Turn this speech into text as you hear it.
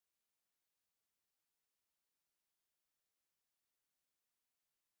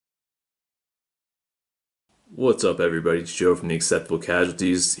What's up, everybody? It's Joe from the Acceptable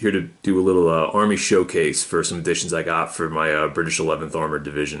Casualties, here to do a little Army showcase for some additions I got for my British 11th Armored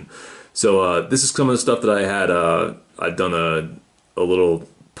Division. So this is some of the stuff that I had. I'd done a little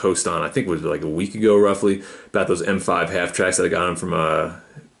post on, I think it was like a week ago roughly, about those M5 half tracks that I got on from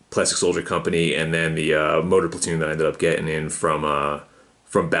Plastic Soldier Company, and then the motor platoon that I ended up getting in from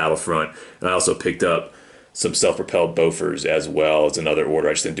Battlefront. And I also picked up some self-propelled Bofors as well as another order.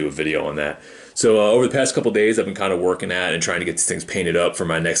 I just didn't do a video on that. So over the past couple of days, I've been kind of working at and trying to get these things painted up for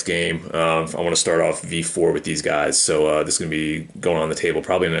my next game. I want to start off V4 with these guys. So this is going to be going on the table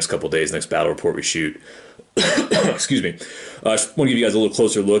probably in the next couple of days, next battle report we shoot. Excuse me. I just want to give you guys a little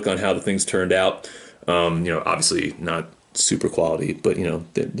closer look on how the things turned out. Obviously not super quality, but,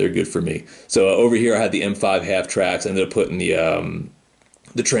 they're good for me. So over here, I had the M5 half tracks. I ended up putting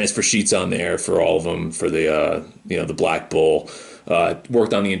the transfer sheets on there for all of them for the Black Bull.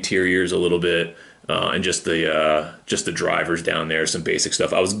 Worked on the interiors a little bit, and just the drivers down there, some basic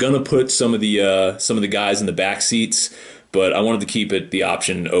stuff. I was gonna put some of the guys in the back seats, but I wanted to keep the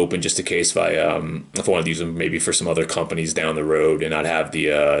option open just in case if I wanted to use them maybe for some other companies down the road and not have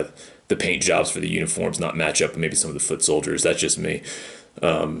the paint jobs for the uniforms not match up with maybe some of the foot soldiers. That's just me.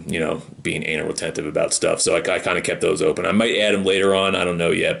 Being anal retentive about stuff. So I kind of kept those open. I might add them later on. I don't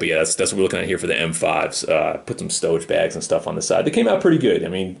know yet. But yeah, that's what we're looking at here for the M5s. Put some stowage bags and stuff on the side. They came out pretty good. I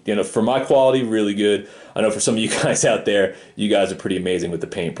mean, for my quality, really good. I know for some of you guys out there, you guys are pretty amazing with the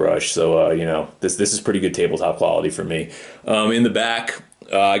paintbrush. So, this is pretty good tabletop quality for me. In the back,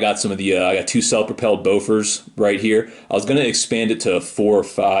 I got I got two self-propelled Bofors right here. I was going to expand it to 4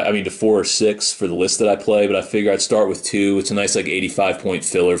 or 6 for the list that I play, but I figured I'd start with 2. It's a nice 85-point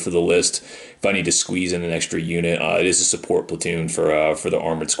filler for the list if I need to squeeze in an extra unit. It is a support platoon for the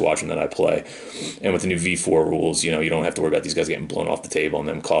armored squadron that I play. And with the new V4 rules, you don't have to worry about these guys getting blown off the table and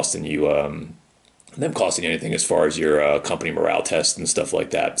them costing you anything as far as your company morale test and stuff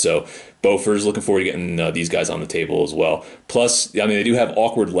like that. So Bofors, looking forward to getting these guys on the table as well. Plus, they do have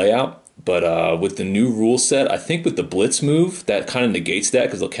awkward layout, but with the new rule set, I think with the blitz move, that kind of negates that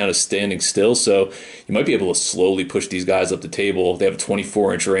because they'll count as standing still. So you might be able to slowly push these guys up the table. They have a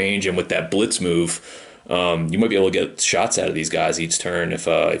 24-inch range, and with that blitz move, you might be able to get shots out of these guys each turn if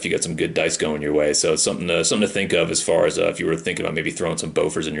you get some good dice going your way. So it's something to think of as far as if you were thinking about maybe throwing some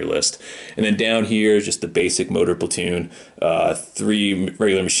Bofors in your list. And then down here is just the basic motor platoon, 3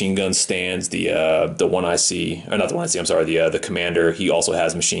 regular machine gun stands. The one I see, or not the one I see, I'm sorry, the commander, he also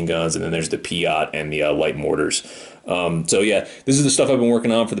has machine guns, and then there's the Piat and the light mortars. So yeah, this is the stuff I've been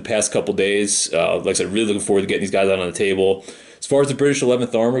working on for the past couple days. Like I said, really looking forward to getting these guys out on the table. As far as the British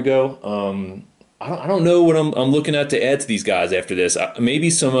 11th Armor go, I don't know what I'm looking at to add to these guys after this. Maybe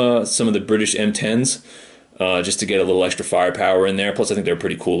some of the British M10s, just to get a little extra firepower in there. Plus, I think they're a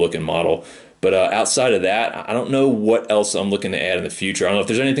pretty cool looking model. But outside of that, I don't know what else I'm looking to add in the future. I don't know if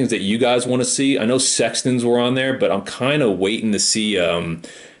there's anything that you guys want to see. I know Sextons were on there, but I'm kind of waiting to see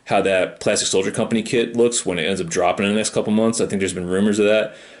how that Plastic Soldier Company kit looks when it ends up dropping in the next couple months. I think there's been rumors of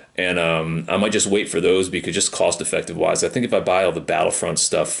that. And I might just wait for those because just cost-effective wise, I think if I buy all the Battlefront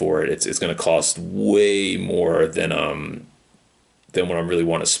stuff for it, it's going to cost way more than what I really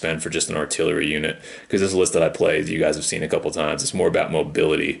want to spend for just an artillery unit. Because this list that I played, you guys have seen a couple times, it's more about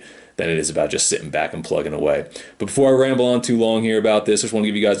mobility than it is about just sitting back and plugging away. But before I ramble on too long here about this, I just want to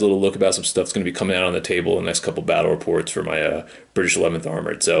give you guys a little look about some stuff that's going to be coming out on the table in the next couple battle reports for my British 11th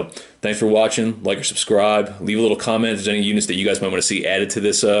Armored. So thanks for watching. Like or subscribe. Leave a little comment if there's any units that you guys might want to see added to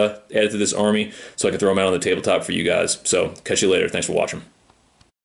this army, so I can throw them out on the tabletop for you guys. So catch you later. Thanks for watching.